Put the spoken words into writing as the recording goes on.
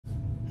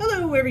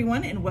Hello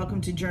everyone and welcome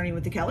to Journey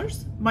with the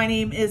Kellers. My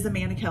name is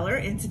Amanda Keller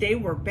and today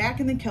we're back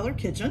in the Keller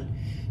kitchen.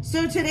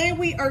 So today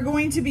we are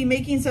going to be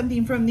making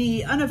something from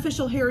the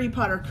Unofficial Harry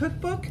Potter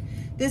cookbook.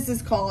 This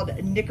is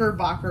called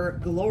Knickerbocker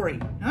Glory.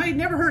 Now, I'd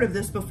never heard of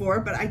this before,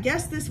 but I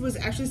guess this was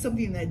actually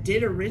something that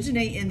did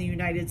originate in the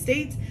United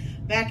States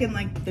back in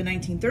like the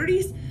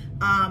 1930s.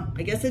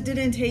 I guess it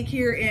didn't take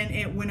here and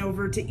it went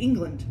over to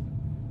England.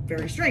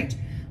 Very strange.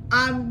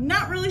 I'm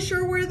not really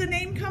sure where the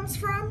name comes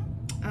from.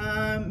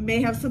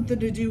 May have something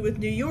to do with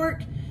New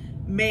York,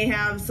 may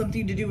have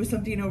something to do with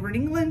something over in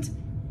England.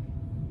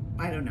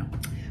 I don't know.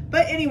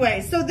 But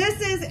anyway, so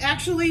this is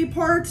actually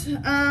part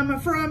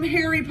from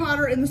Harry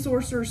Potter and the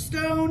Sorcerer's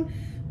Stone.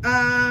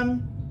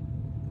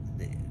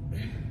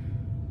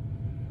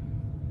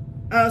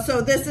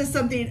 So this is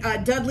something,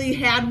 Dudley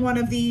had one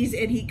of these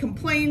and he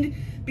complained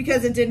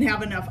because it didn't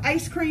have enough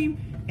ice cream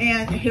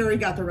and Harry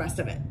got the rest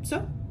of it.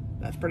 So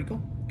that's pretty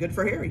cool. Good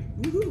for Harry.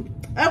 Woohoo.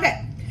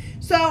 Okay.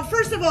 So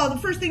first of all, the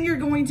first thing you're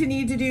going to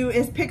need to do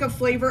is pick a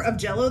flavor of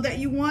Jell-o that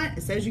you want.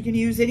 It says you can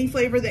use any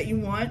flavor that you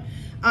want.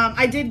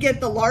 I did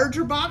get the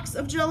larger box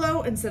of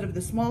Jell-o instead of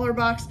the smaller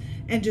box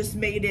and just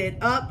made it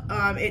up.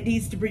 It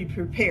needs to be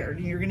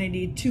prepared. You're gonna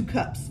need 2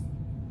 cups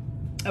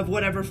of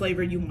whatever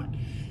flavor you want.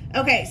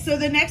 Okay, so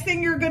the next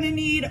thing you're gonna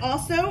need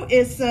also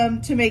is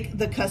to make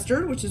the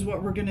custard, which is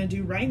what we're gonna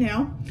do right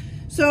now.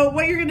 So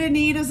what you're gonna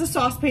need is a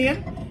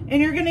saucepan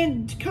and you're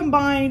gonna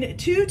combine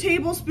 2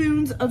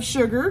 tablespoons of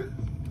sugar.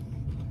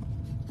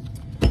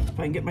 If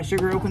I can get my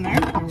sugar open there,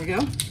 there we go.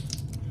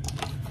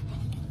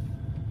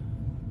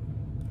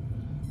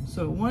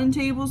 So 1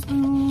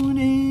 tablespoon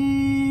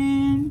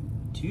and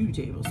 2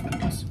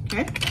 tablespoons,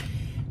 okay?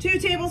 2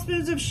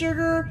 tablespoons of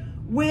sugar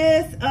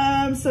with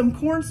some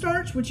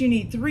cornstarch, which you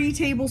need 3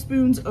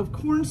 tablespoons of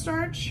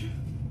cornstarch.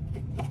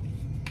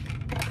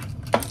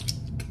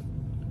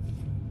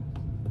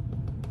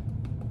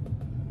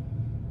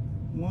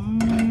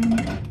 One,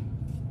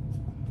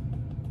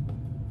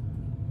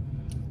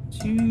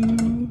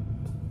 2,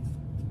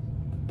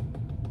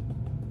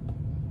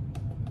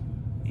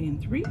 and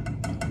 3.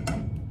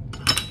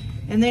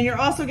 And then you're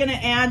also gonna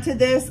add to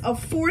this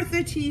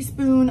 1/4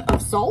 teaspoon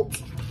of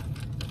salt.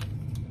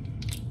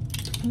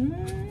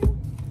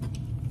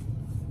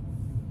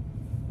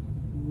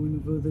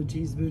 1/4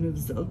 teaspoon of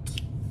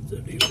salt. So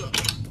there you go.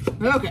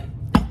 Okay.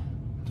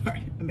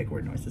 Sorry, I make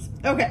weird noises.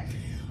 Okay.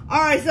 All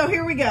right, so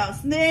here we go.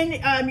 So then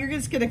you're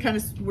just gonna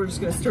we're just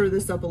gonna stir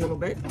this up a little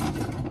bit.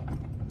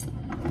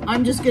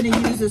 I'm just gonna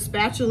use a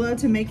spatula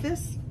to make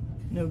this.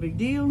 No big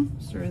deal.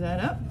 Stir that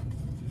up.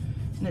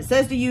 And it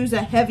says to use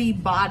a heavy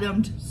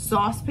bottomed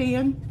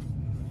saucepan.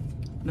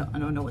 No, I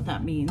don't know what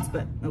that means,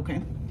 but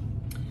okay.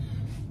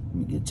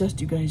 Let me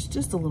adjust you guys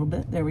just a little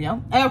bit. There we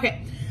go.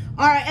 Okay.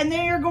 All right, and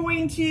then you're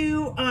going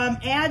to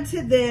add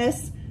to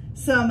this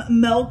some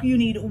milk. You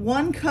need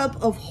 1 cup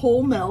of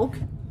whole milk.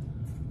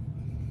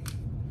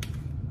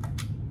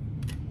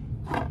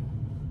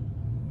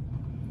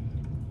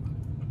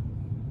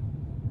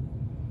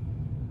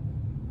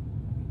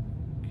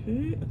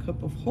 Okay, a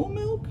cup of whole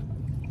milk.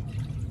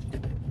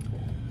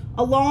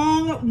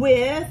 Along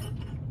with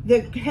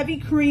the heavy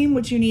cream,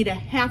 which you need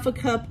 1/2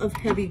 cup of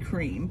heavy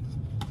cream.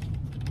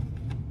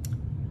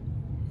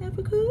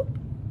 1/2 cup.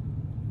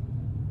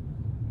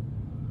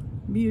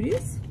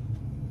 Beauties.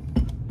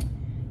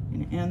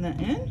 And add that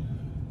in.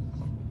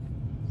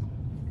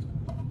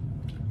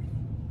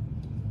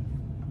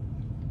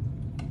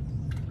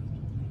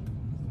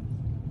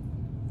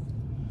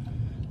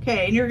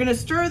 Okay, and you're gonna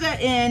stir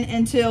that in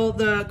until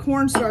the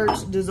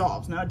cornstarch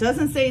dissolves. Now it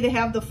doesn't say to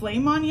have the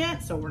flame on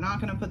yet, so we're not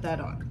gonna put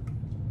that on.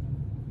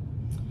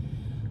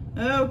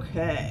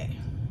 Okay.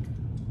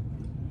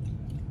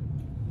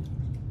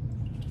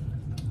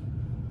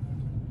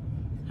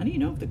 How do you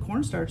know if the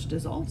cornstarch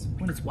dissolves?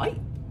 When it's white.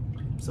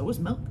 So is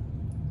milk.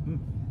 I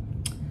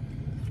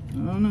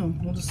don't know.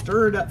 We'll just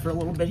stir it up for a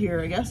little bit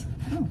here, I guess.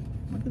 Oh,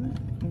 look at that.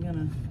 I'm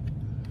gonna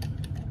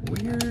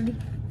weird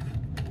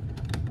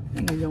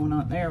thing going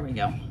on. There we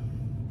go.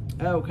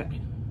 Okay.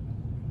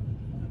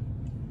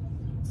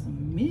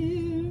 Some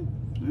milk.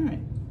 All right.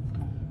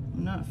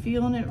 I'm not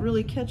feeling it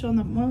really catch on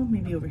the, well,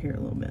 maybe over here a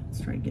little bit. Let's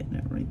try getting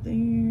it right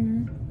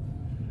there.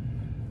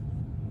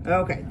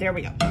 Okay, there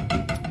we go.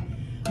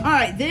 All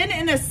right, then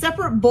in a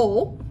separate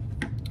bowl,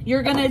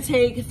 you're gonna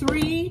take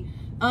 3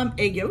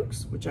 egg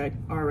yolks, which I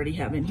already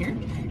have in here,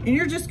 and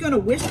you're just gonna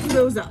whisk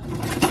those up.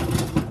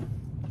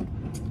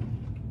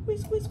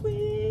 Whisk, whisk,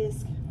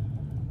 whisk.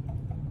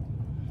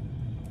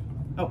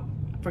 Oh,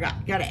 I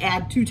forgot. Got to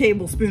add 2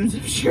 tablespoons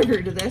of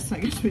sugar to this. I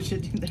guess we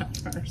should do that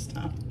first,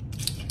 huh?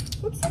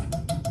 Whoops.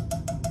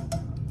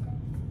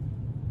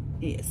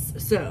 Yes,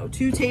 so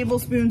 2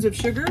 tablespoons of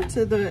sugar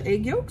to the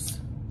egg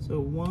yolks. So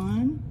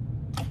 1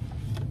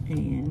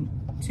 and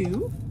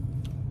 2.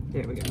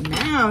 There we go.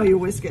 Now you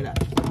whisk it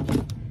up.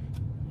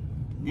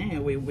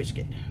 Now we whisk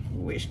it.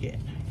 Whisk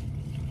it.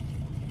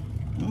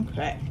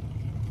 Okay.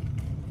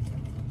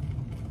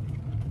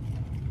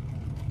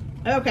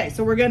 Okay,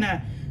 so we're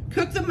gonna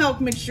cook the milk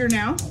mixture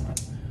now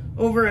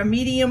over a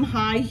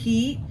medium-high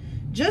heat.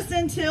 just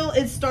until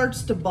it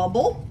starts to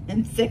bubble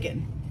and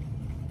thicken.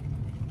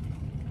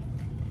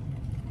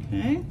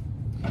 Okay.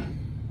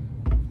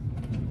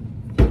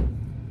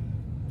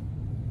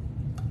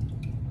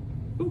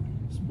 Ooh,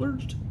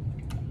 splurged.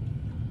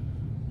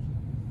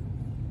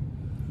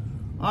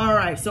 All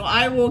right, so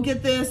I will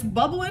get this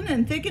bubbling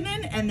and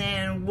thickening, and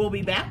then we'll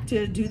be back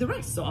to do the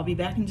rest. So I'll be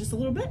back in just a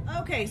little bit.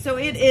 Okay, so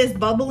it is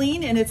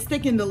bubbling and it's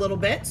thickened a little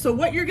bit. So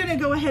what you're gonna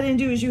go ahead and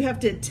do is you have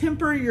to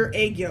temper your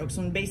egg yolks.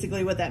 And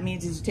basically what that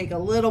means is you take a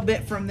little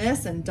bit from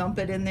this and dump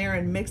it in there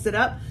and mix it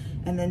up,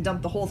 and then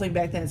dump the whole thing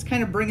back in. It's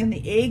kind of bringing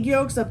the egg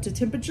yolks up to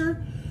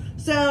temperature.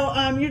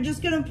 So you're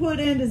just gonna put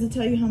in, does it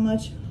tell you how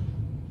much?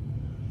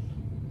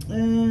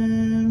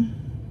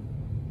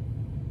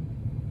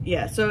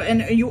 Yeah, so,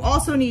 and you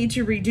also need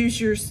to reduce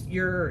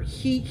your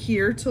heat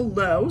here to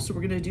low, so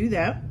we're gonna do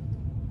that.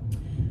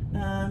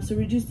 So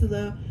reduce to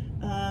low,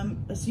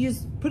 so you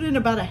just put in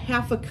about a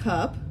half a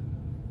cup.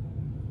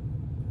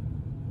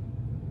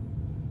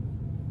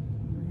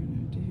 We're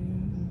gonna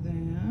do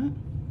that.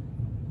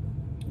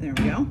 There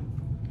we go.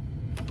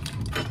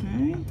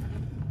 Okay,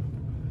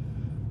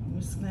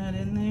 whisk that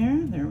in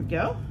there, there we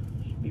go.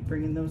 Should be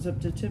bringing those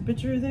up to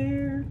temperature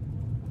there.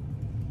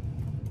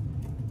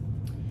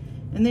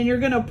 And then you're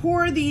gonna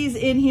pour these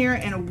in here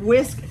and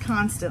whisk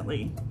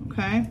constantly,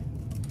 okay?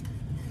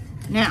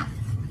 Now,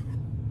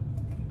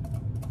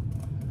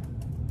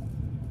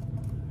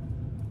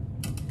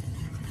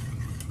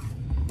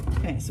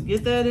 okay, so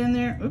get that in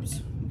there.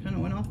 Oops, kind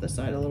of went off the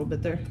side a little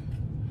bit there.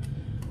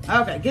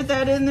 Okay, get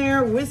that in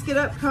there, whisk it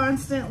up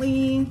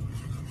constantly.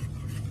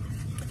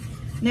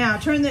 Now,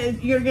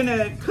 you're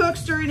gonna cook,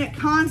 stirring it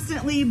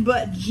constantly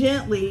but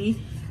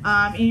gently.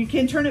 And you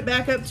can turn it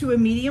back up to a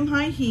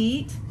medium-high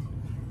heat.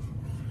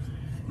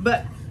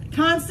 But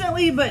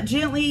constantly but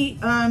gently,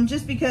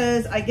 just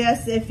because I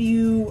guess if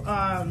you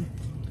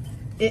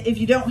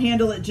don't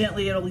handle it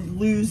gently, it'll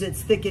lose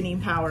its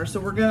thickening power. So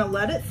we're gonna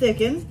let it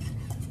thicken,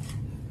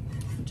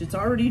 which it's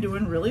already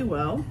doing really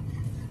well.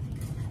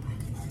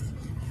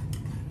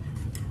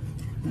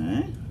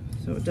 Okay,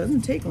 so it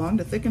doesn't take long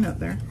to thicken up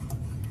there.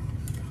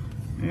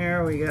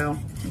 There we go.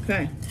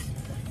 Okay,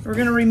 we're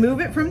gonna remove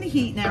it from the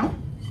heat now.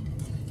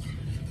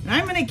 And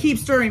I'm gonna keep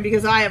stirring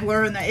because I have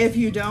learned that if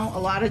you don't, a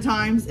lot of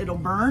times it'll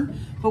burn.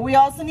 But we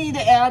also need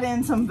to add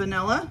in some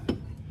vanilla.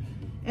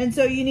 And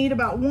so you need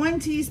about 1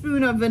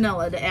 teaspoon of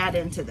vanilla to add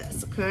into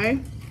this, okay?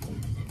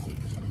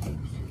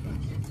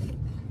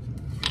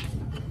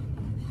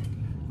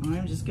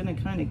 I'm just gonna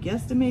kind of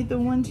guesstimate the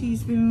 1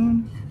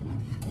 teaspoon.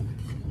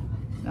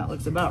 That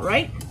looks about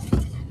right.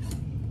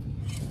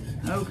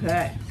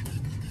 Okay.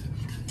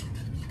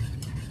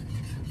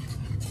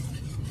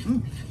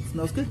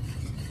 Smells good.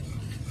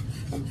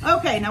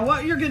 Okay, now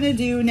what you're gonna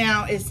do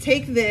now is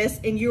take this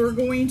and you're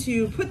going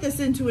to put this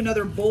into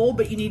another bowl,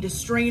 but you need to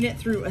strain it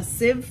through a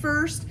sieve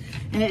first.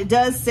 And it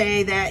does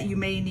say that you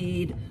may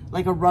need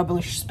like a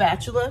rubbish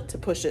spatula to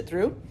push it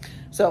through.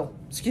 So,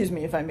 excuse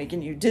me if I'm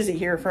making you dizzy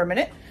here for a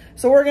minute.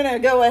 So we're gonna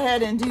go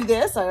ahead and do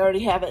this. I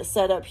already have it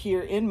set up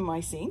here in my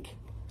sink,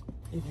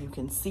 if you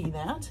can see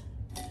that.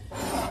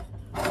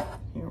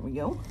 Here we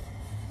go.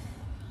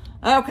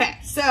 Okay,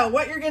 so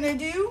what you're gonna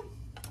do,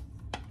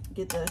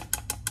 get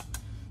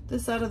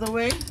this out of the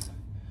way.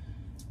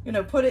 I'm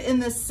gonna put it in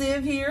the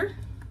sieve here,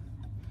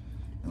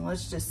 and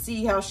let's just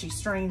see how she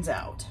strains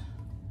out.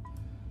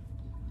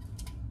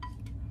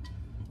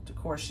 Of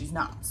course she's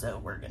not, so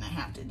we're gonna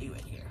have to do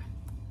it here.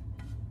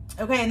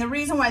 Okay, and the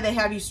reason why they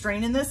have you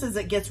straining this is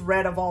it gets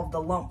rid of all of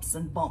the lumps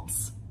and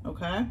bumps,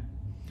 okay?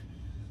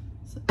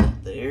 So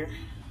there.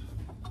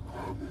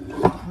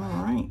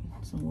 All right,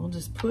 so we'll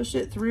just push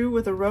it through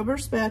with a rubber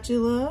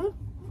spatula.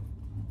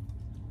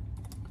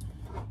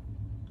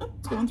 Oh,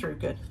 it's going through,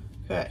 good.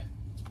 Okay,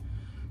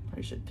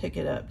 I should pick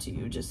it up to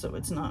you just so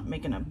it's not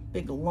making a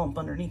big lump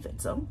underneath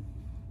it, so.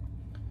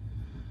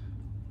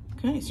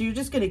 Okay, so you're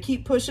just gonna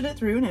keep pushing it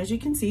through, and as you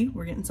can see,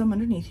 we're getting some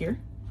underneath here.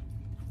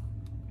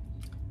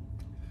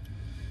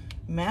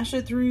 Mash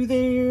it through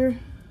there.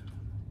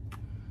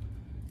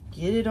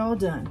 Get it all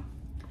done.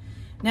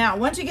 Now,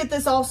 once you get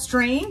this all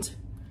strained,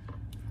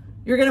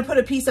 you're gonna put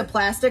a piece of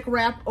plastic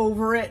wrap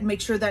over it and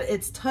make sure that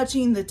it's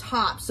touching the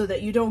top so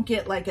that you don't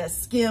get like a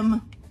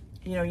skim.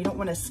 You know, you don't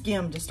want a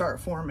skim to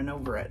start forming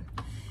over it.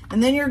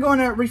 And then you're going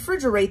to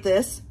refrigerate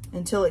this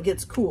until it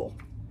gets cool.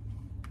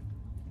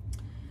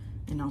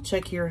 And I'll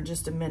check here in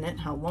just a minute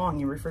how long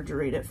you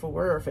refrigerate it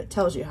for, or if it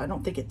tells you. I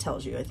don't think it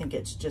tells you. I think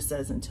it just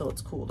says until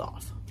it's cooled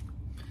off.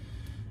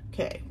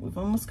 Okay, we've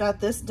almost got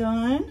this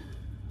done.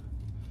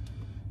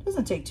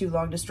 Doesn't take too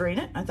long to strain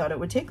it. I thought it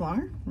would take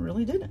longer. It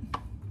really didn't.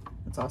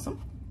 That's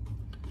awesome.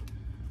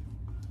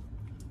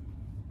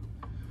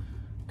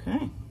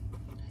 Okay,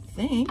 I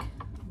think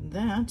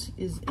that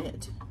is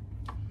it.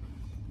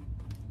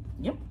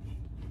 Yep,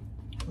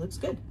 looks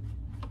good.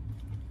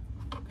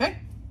 Okay,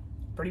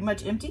 pretty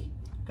much empty.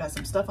 Got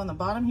some stuff on the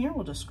bottom here.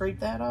 We'll just scrape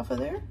that off of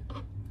there.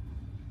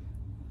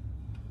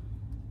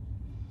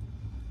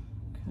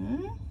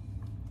 Okay,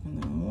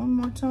 and then one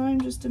more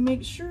time just to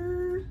make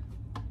sure.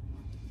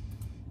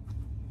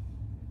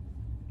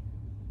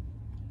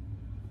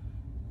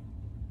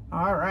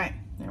 All right,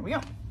 there we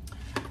go.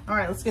 All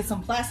right, let's get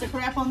some plastic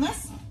wrap on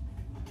this.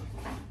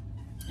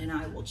 And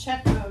I will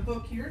check the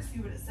book here, see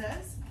what it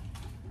says.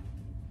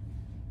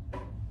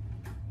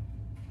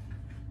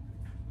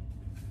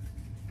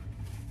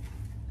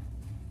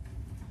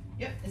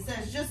 Yep, it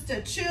says just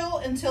to chill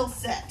until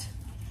set.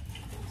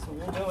 So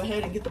we'll go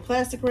ahead and get the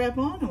plastic wrap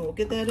on and we'll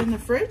get that in the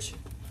fridge.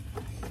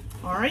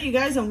 All right, you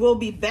guys, and we'll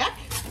be back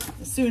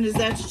as soon as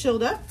that's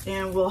chilled up,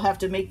 and we'll have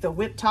to make the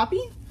whipped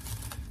topping.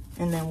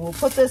 And then we'll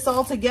put this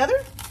all together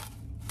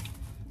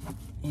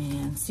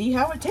and see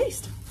how it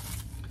tastes.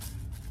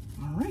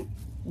 All right,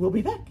 we'll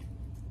be back.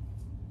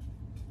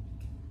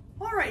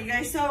 All right, you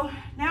guys, so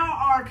now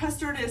our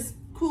custard is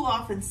cool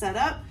off and set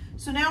up.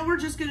 So now we're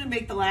just gonna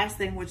make the last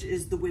thing, which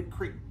is the whipped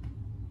cream.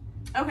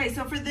 Okay,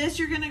 so for this,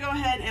 you're gonna go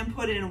ahead and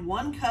put in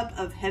 1 cup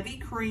of heavy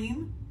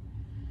cream.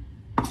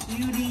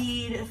 You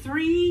need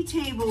 3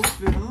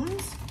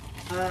 tablespoons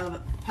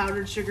of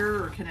powdered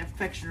sugar or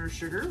confectioner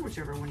sugar,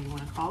 whichever one you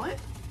wanna call it.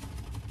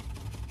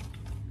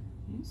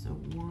 Okay, so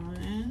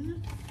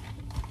 1,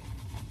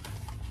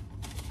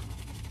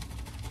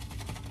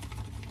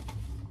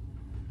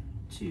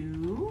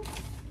 2,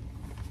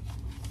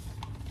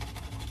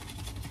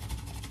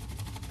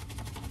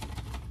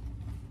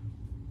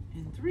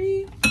 and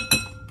 3.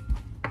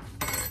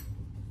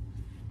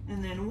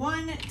 And then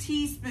 1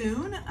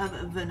 teaspoon of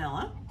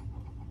vanilla.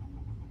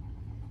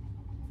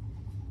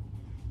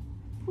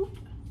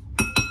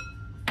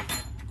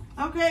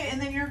 Okay,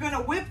 and then you're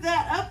gonna whip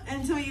that up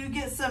until you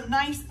get some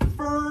nice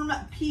firm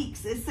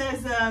peaks. It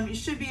says you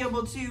should be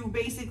able to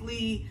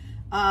basically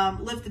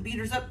lift the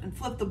beaters up and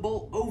flip the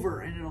bowl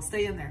over and it'll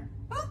stay in there.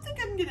 I don't think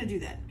I'm gonna do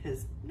that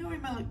because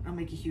knowing my luck, I'll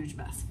make a huge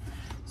mess.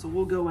 So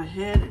we'll go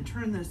ahead and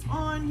turn this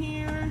on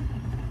here.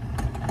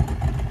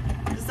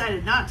 I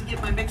decided not to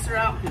get my mixer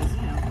out because,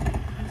 you know,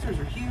 mixers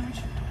are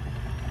huge.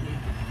 Yeah.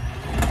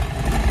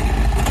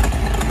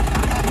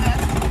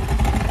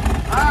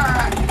 All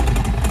right.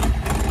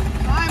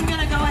 So I'm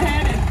gonna go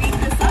ahead and beat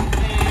this up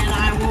and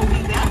I will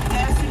be back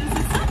as soon as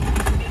it's done.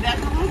 I'll be back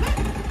in a little bit.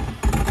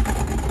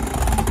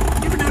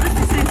 You ever notice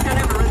these things don't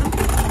have a rhythm?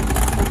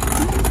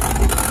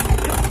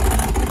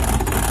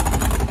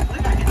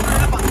 Look, I can turn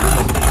it up on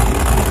turbo speed.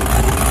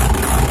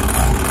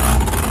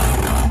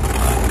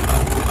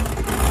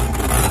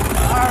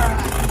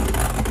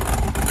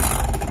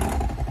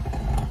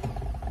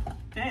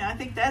 I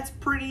think that's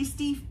pretty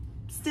stiff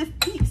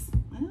peaks.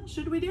 Well,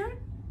 should we do it?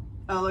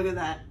 Oh, look at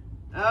that.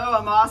 Oh,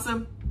 I'm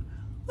awesome.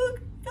 Look,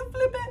 I can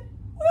flip it.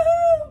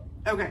 Woohoo!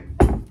 Okay.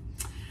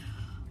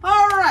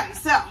 All right,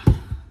 so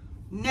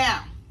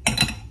now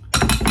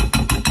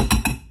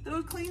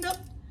those cleaned up.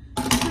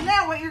 So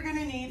now what you're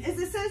gonna need is,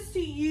 it says to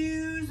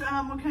use,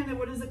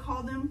 what is it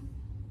called them?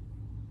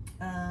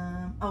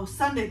 Oh,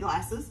 Sunday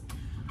glasses.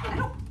 I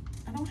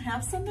don't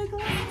have Sunday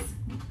glasses.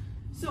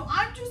 So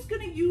I'm just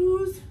gonna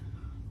use,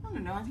 I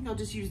don't know, I think I'll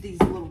just use these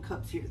little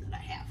cups here that I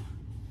have.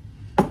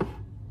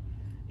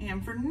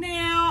 And for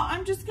now,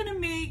 I'm just gonna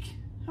make,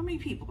 how many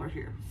people are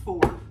here? 4.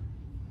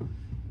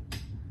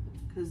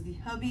 Because the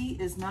hubby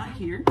is not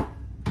here.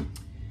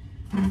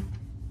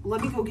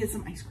 Let me go get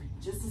some ice cream,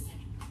 just a second.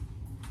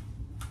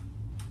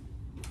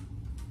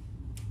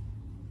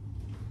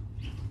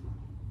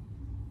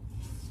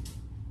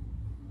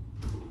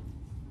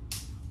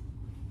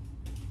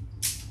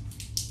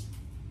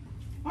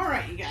 All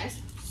right, you guys,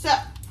 so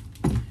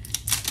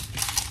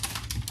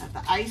got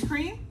the ice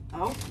cream.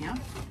 Oh, yeah.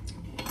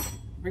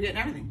 Forgetting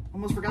everything.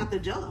 Almost forgot the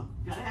Jell-o.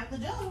 Gotta have the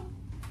Jell-o.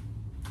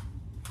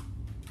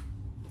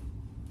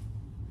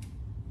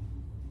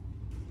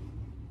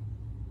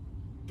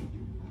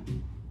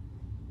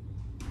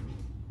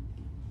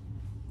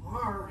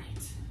 All right.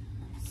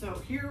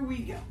 So here we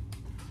go.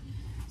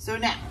 So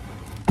now,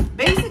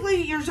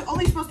 basically, you're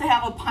only supposed to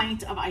have a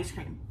pint of ice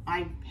cream.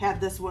 I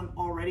had this one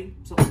already,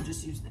 so I'll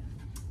just use that.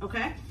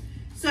 Okay?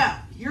 So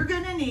you're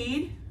gonna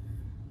need,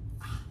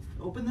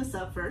 open this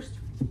up first.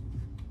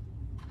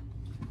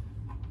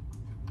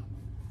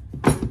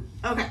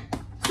 Okay,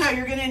 so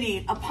you're gonna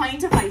need a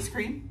pint of ice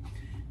cream,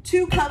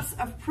 2 cups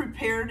of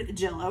prepared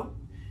Jell-o,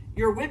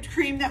 your whipped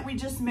cream that we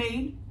just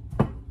made,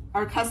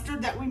 our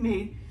custard that we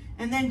made,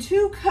 and then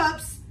 2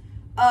 cups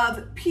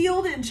of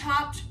peeled and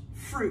chopped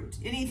fruit.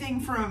 Anything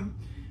from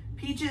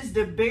peaches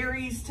to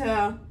berries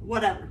to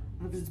whatever.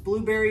 If it's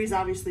blueberries,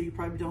 obviously you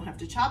probably don't have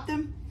to chop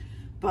them,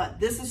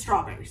 but this is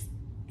strawberries.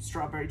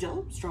 Strawberry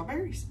Jell-o,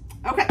 strawberries.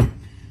 Okay,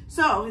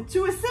 so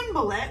to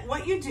assemble it,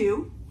 what you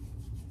do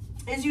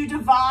is you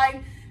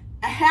divide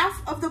a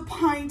half of the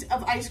pint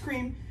of ice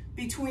cream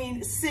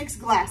between 6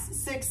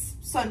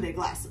 Sunday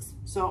glasses.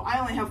 So I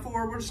only have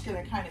 4. We're just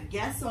gonna kind of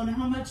guess on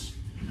how much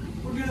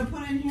we're gonna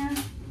put in here.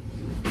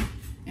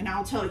 And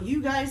I'll tell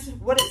you guys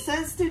what it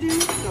says to do.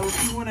 So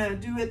if you wanna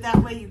do it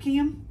that way, you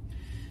can.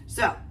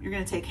 So you're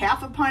gonna take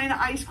half a pint of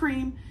ice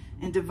cream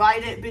and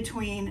divide it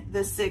between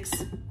the 6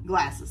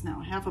 glasses. Now,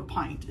 half a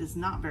pint is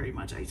not very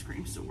much ice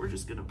cream, so we're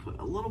just gonna put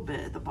a little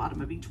bit at the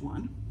bottom of each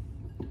one.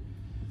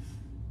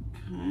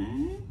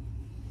 Okay.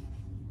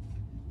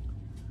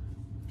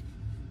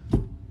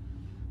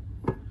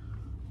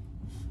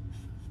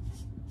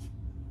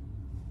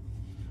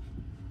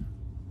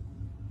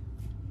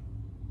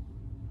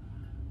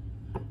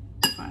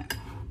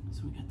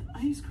 So we got the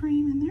ice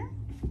cream in there.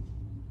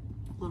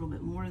 A little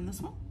bit more in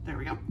this one. There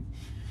we go.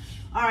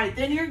 All right,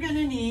 then you're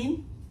gonna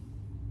need,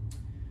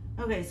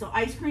 okay, so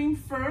ice cream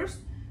first.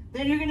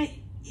 Then you're gonna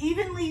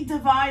evenly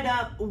divide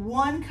up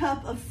 1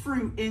 cup of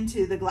fruit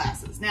into the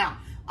glasses. Now,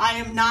 I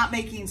am not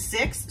making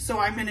 6, so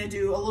I'm gonna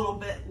do a little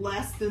bit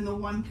less than the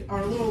 1, or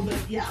a little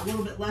bit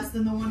less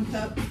than the 1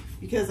 cup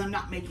because I'm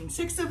not making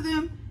 6 of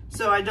them.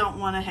 So I don't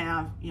wanna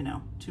have, you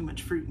know, too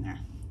much fruit in there.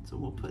 So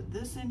we'll put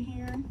this in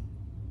here.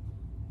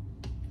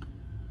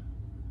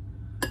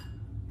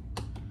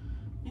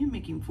 I'm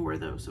making 4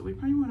 of those, so we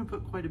probably wanna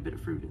put quite a bit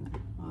of fruit in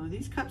there. Although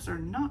these cups are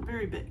not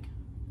very big.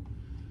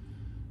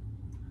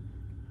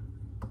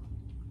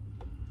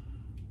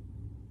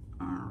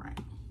 All right.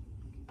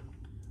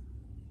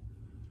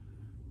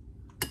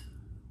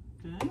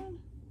 Good.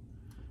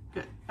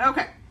 Good.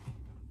 Okay.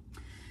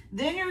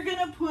 Then you're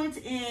gonna put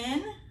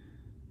in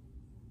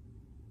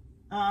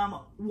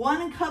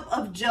 1 cup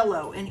of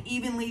Jell-o and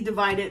evenly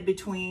divide it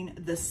between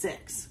the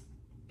 6.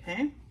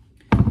 Okay.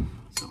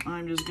 So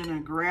I'm just gonna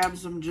grab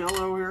some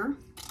Jell-o here.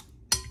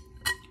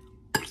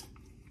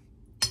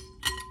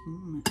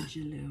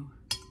 Jell-o.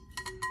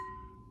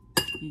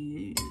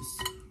 Yes.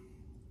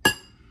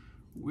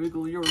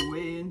 Wiggle your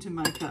way into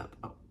my cup.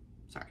 Oh,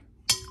 sorry.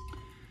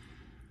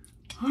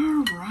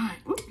 All right.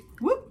 Whoop,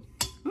 whoop.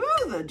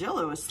 Ooh, the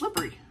Jell-o is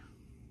slippery.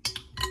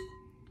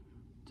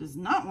 Does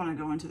not want to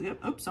go into the,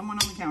 oh, someone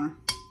on the counter.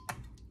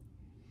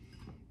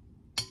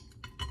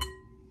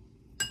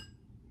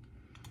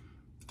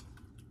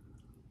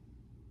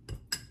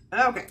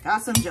 Okay,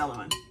 got some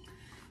Jell-o in.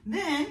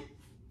 Then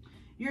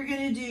you're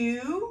gonna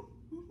do,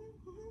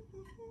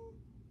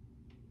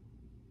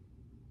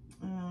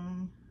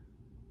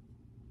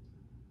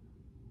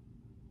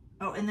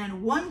 oh, and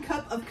then 1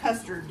 cup of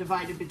custard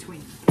divided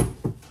between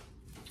them.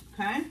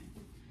 Okay,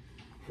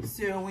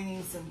 so we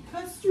need some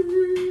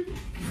custard.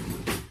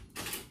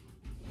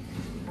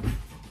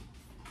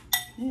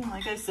 And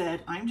like I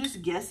said, I'm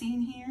just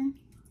guessing here.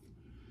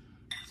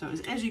 So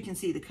as you can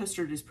see, the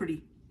custard is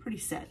pretty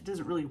set. It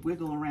doesn't really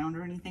wiggle around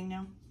or anything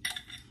now.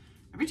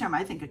 Every time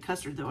I think of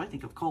custard, though, I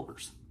think of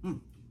Culver's.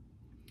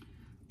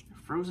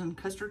 Frozen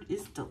custard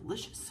is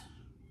delicious.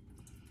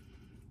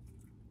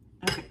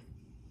 Okay,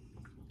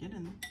 get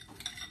in there.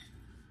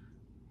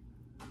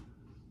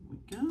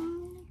 There we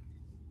go.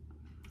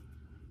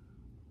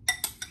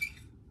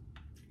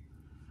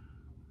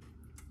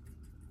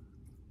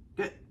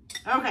 Good.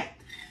 Okay.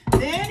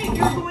 Then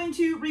you're going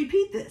to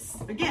repeat this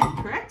again,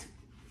 correct?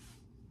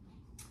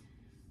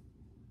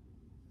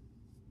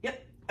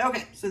 Yep.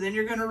 Okay, so then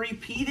you're going to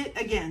repeat it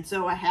again.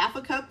 So a half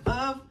a cup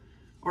of,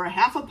 or a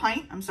half a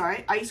pint, I'm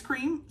sorry, ice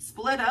cream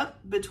split up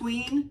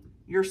between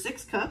your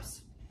 6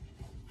 cups,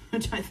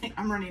 which I think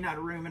I'm running out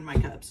of room in my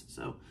cups,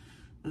 so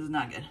this is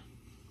not good.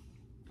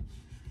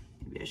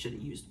 Maybe I should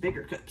have used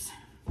bigger cups.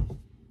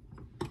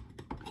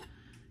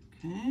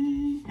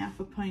 Okay, half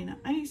a pint of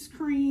ice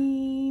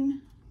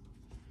cream.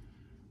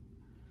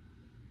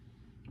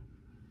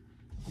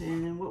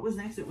 Then what was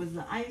next? It was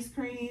the ice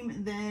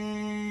cream,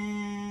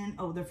 then,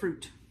 oh, the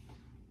fruit.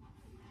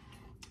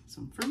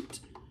 Some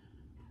fruit.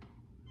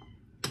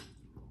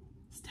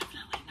 It's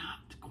definitely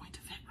not going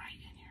to fit right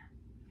in here.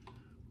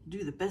 We'll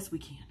do the best we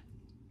can.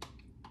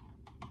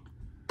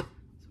 Some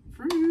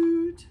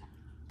fruit.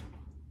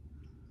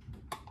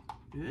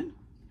 Good,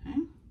 okay.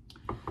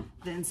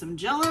 Then some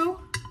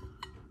Jell-o.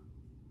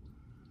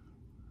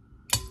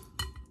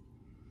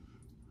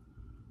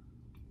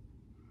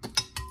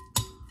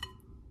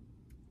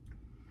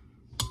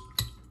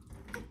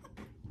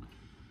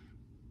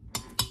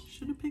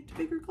 Should have picked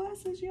bigger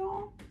glasses,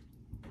 y'all.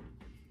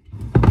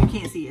 You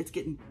can't see, it's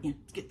getting, yeah,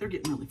 they're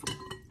getting really full.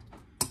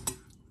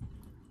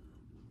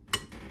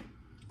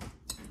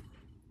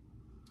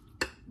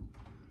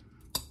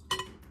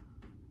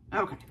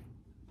 Okay,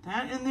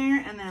 that in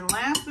there, and then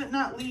last but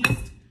not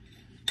least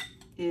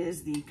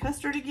is the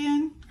custard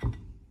again.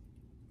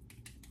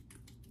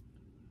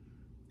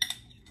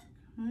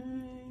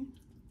 Okay.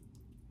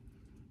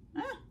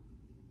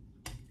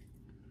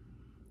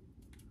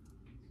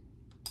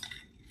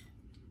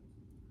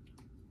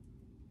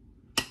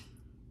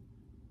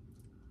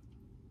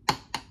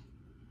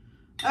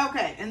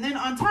 Okay, and then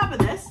on top of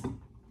this,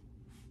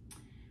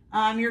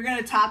 you're going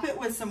to top it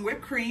with some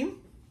whipped cream.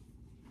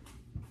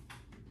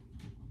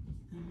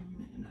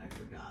 And I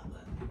forgot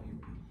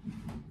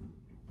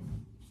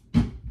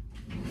that.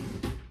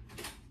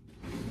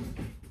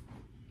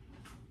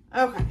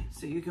 Okay,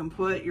 so you can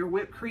put your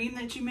whipped cream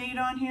that you made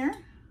on here.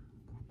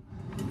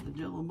 Get the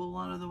Jell-o bowl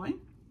out of the way.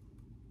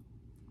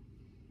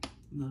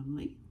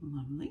 Lovely,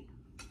 lovely.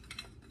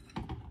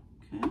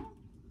 Okay.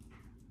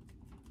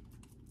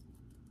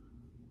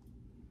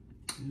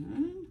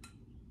 Good.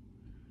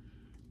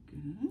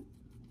 Good.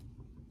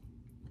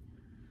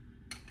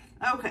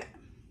 Okay.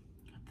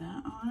 Got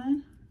that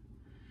on.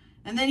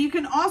 And then you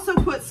can also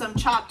put some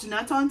chopped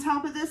nuts on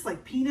top of this,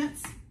 like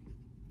peanuts.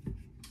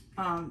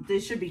 They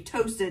should be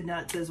toasted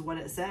nuts is what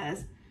it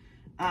says.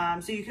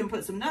 So you can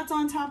put some nuts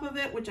on top of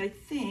it, which I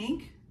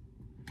think,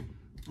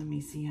 let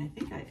me see, I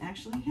think I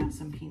actually have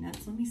some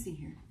peanuts. Let me see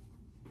here.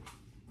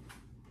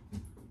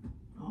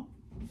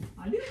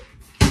 I do.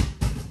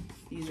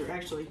 These are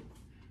actually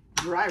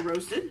dry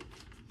roasted,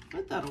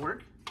 but that'll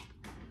work.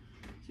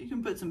 So you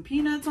can put some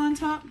peanuts on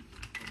top.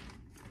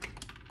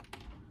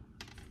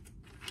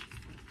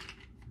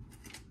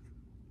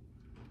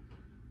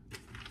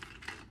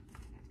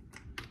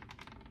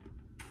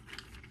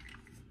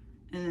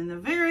 And then the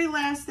very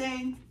last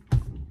thing,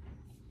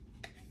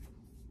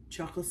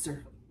 chocolate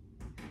syrup.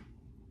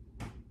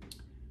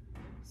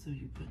 So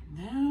you put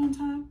that on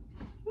top.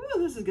 Ooh,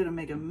 this is gonna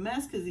make a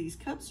mess because these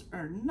cups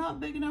are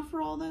not big enough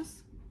for all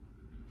this.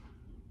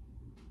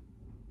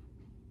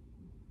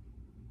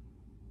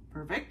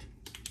 Perfect.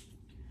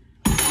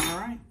 All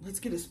right, let's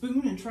get a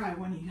spoon and try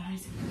one, you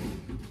guys.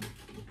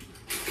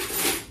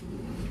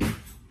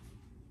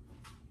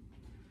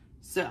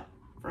 So,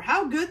 for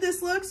how good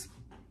this looks,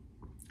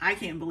 I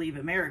can't believe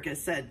America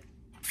said,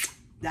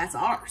 that's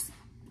ours.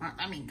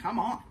 I mean, come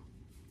on.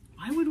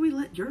 Why would we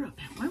let Europe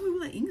have, why would we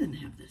let England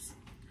have this?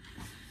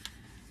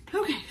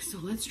 Okay, so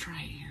let's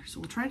try it here. So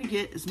we'll try to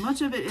get as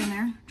much of it in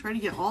there, try to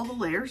get all the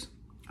layers.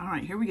 All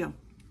right, here we go.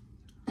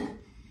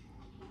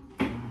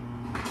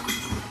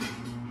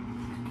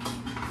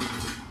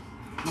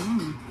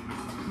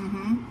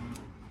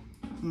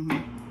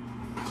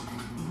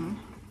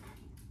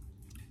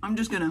 I'm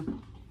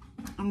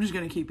just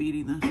gonna keep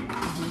eating this.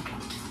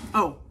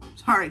 Oh,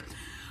 sorry.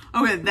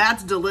 Okay,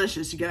 that's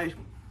delicious, you guys.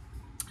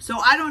 So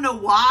I don't know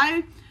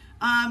why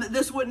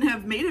this wouldn't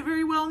have made it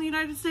very well in the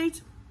United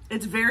States.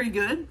 It's very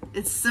good.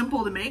 It's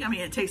simple to make. I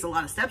mean, it takes a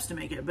lot of steps to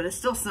make it, but it's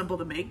still simple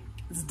to make.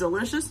 It's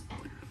delicious.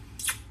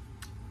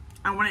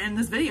 I want to end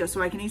this video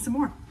so I can eat some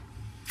more.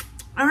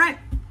 All right.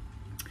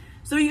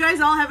 So you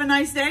guys all have a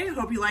nice day. I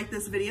hope you like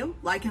this video.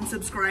 Like and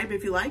subscribe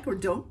if you like, or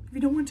don't if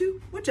you don't want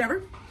to,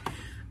 whichever.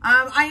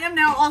 I am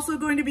now also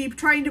going to be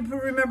trying to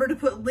remember to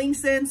put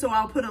links in, so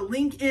I'll put a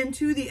link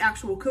into the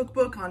actual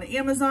cookbook on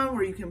Amazon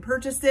where you can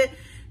purchase it,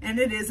 and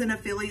it is an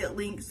affiliate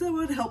link, so it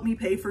would help me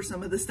pay for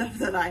some of the stuff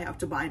that I have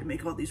to buy to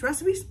make all these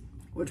recipes,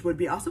 which would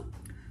be awesome.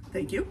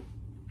 Thank you.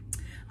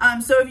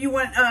 So if you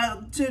want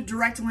to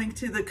direct link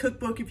to the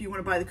cookbook, if you want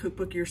to buy the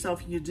cookbook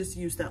yourself, you just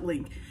use that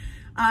link.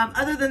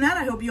 Other than that,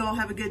 I hope you all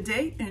have a good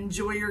day.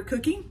 Enjoy your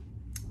cooking,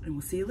 and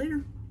we'll see you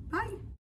later. Bye.